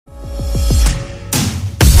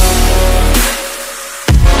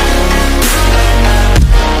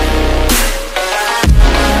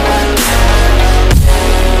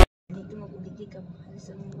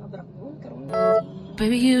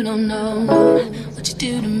baby, you don't know what you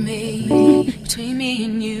do to me. Between me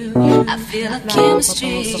and you, I feel a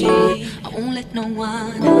chemistry. I won't let no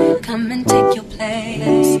one come and take your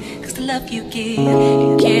place, 'cause the love you give,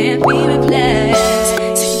 it can't be replaced.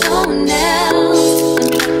 See, no one else can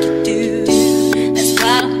do like you do. That's why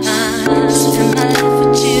I don't mind spend my life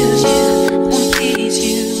with you. I wanna please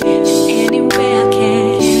you in any way I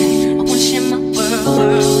can. I wanna share my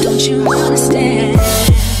world, don't you understand?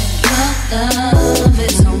 Your love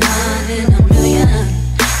is a one in a million.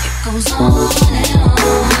 It goes on and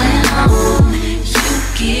on and on.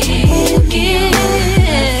 You give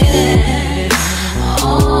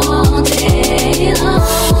all day long.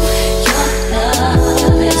 Your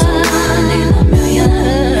love is a one in a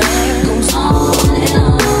million. It goes on and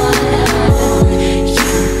on and on.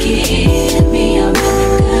 You give me a really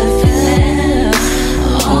good feeling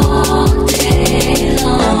all day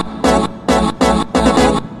long.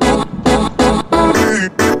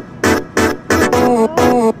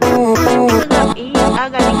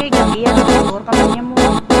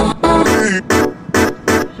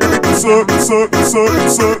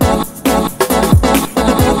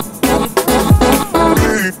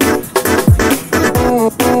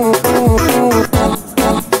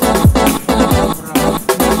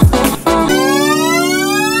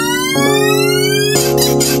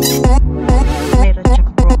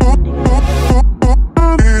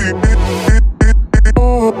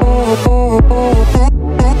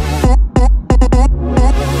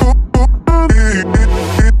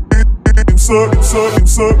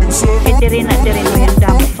 Pwede rin mo yung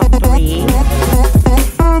Damo Factory.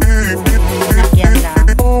 Nagyan lang.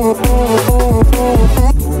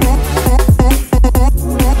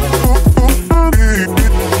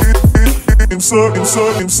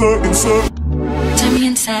 Turn me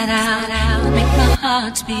inside out, make my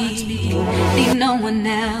heart beat. Need no one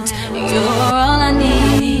else, you're all I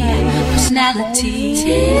need. Personality,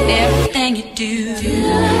 everything you do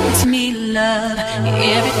makes me love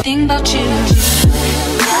everything about you.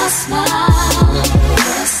 Your smile,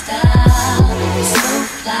 your style, so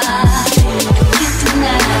fly. I can't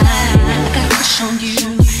deny, I got a crush on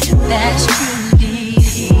you, and that's truly.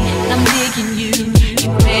 I'm digging you, you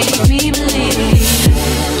make me believe.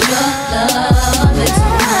 Your love is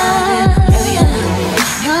one in a million.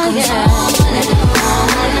 It goes on and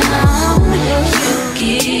on and on. You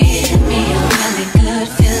give me a really good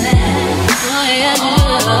feeling. Oh yeah,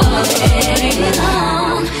 all day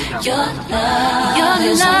long. Your love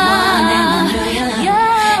is one in a million.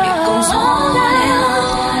 It goes on and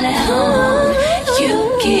on and on. You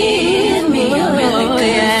give me a really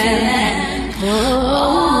good feeling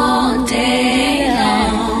all day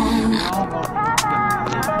long.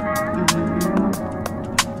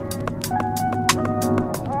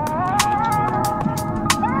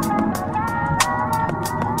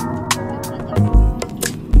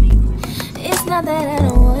 It's not that I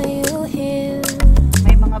don't want you here.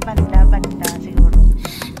 May mga banda siguro.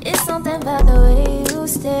 It's something about the way you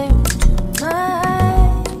stare into my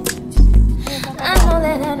eyes. I know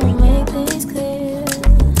that I don't make things clear.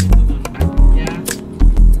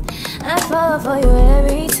 I fall for you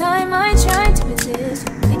every time I try to resist.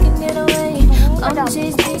 We can get away. Come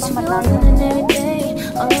chase beach views and every day.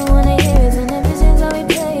 All I wanna hear is an episode how we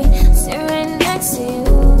play. Sit right next to you.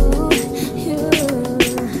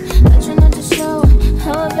 I try not to show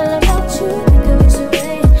how I feel about you. Think I wish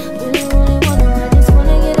away. Really wanna, I just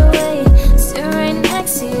wanna get away. Sit right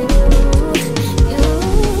next to you.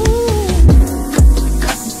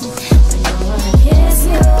 I wanna kiss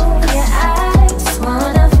you. Yeah, I just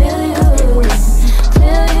wanna feel you.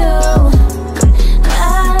 Feel you.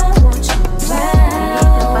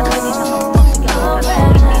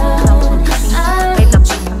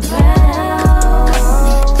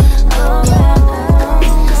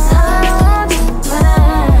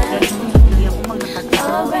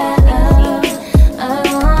 I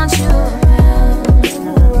want you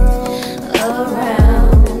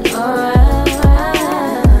around.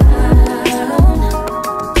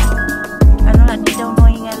 Ano lang, di daw mo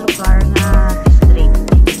yung lugar na street.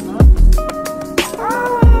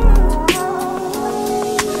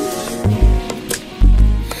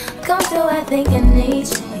 Come through, I think I need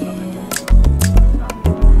you here.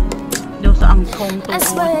 Daw sa angkong to. I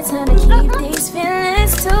swear it's time to keep these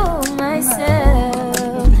feelings to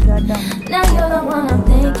myself. Now you're the one I'm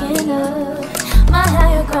thinking of. My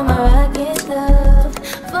higher ground, my rocket love.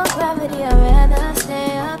 For gravity, I'd rather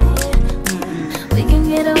stay up here. We can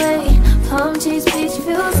get away. Palm trees, beach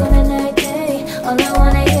views on a night day. All I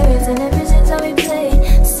wanna hear is an episode how we play.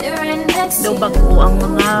 Sit right next to Daw you. bago ang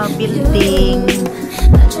mga building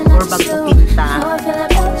I try not or to bago show pinta. how I feel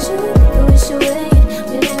about you. Think I wish away.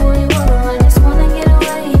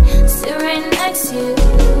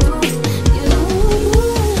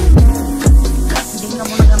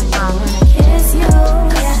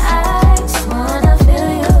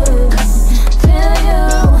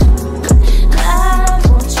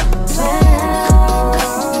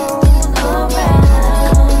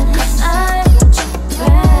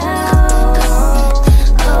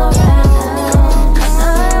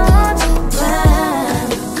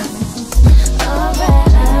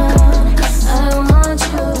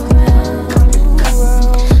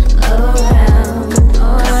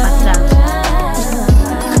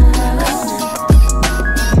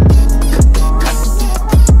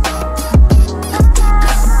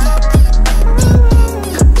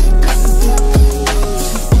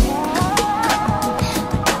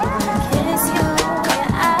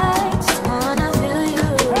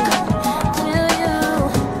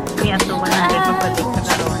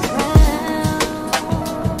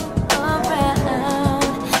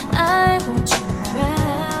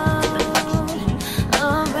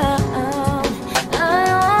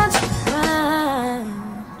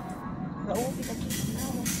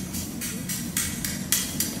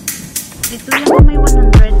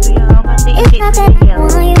 100 kuya. Kasi It's not that I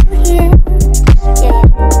want you here. Yeah.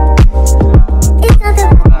 It's not the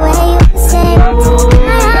way you say it to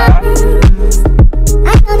my eyes.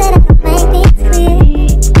 I know that I can make things clear.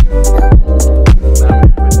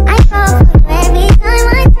 I fall for you every time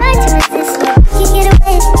I try to resist. You get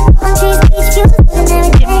away on trees, beach views, and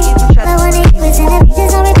everything. All I wanna do is end up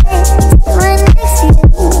just on replay. Still right next to you.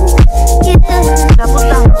 You do. Tapos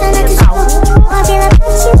lang Try not to show. I feel like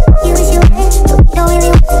it's you. You wish you were. Don't really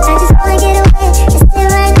want to. I just wanna get away. Just stay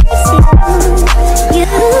right next to you. You.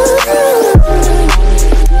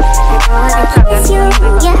 I don't wanna kiss you.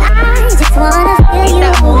 Yeah, I just wanna feel you.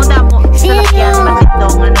 Damo, sarap yan. Bakit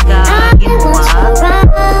daw nga nag-ginawa?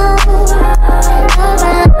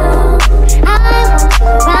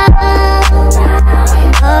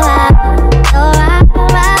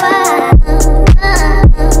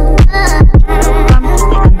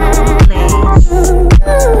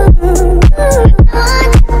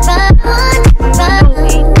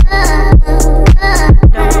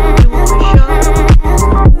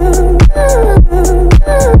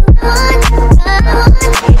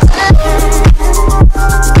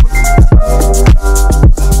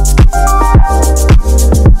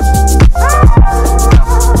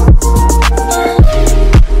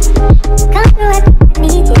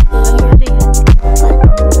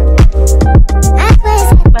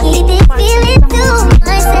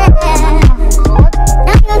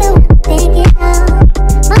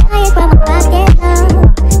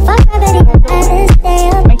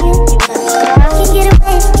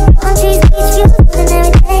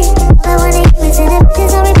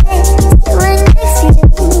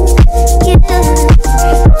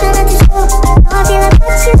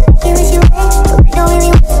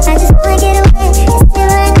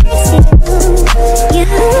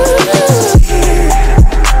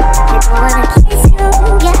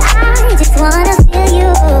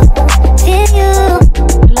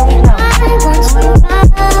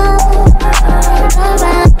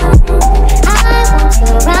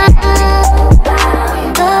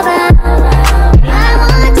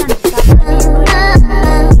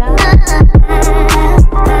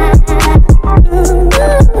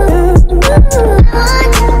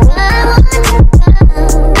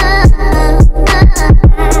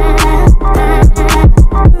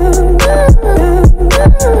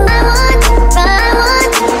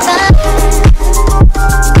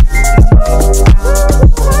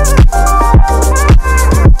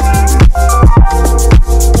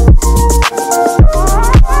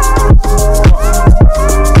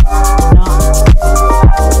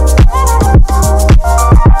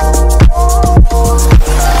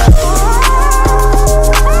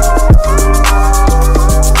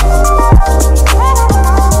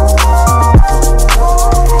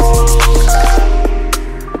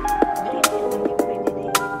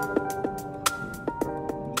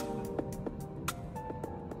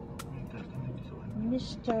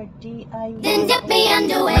 Mr. D.I. Then dip me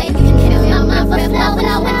underway. You can kill your mind for flow,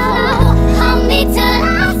 flow, flow. Hold me till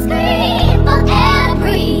I scream for air to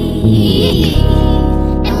breathe,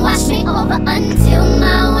 and wash me over until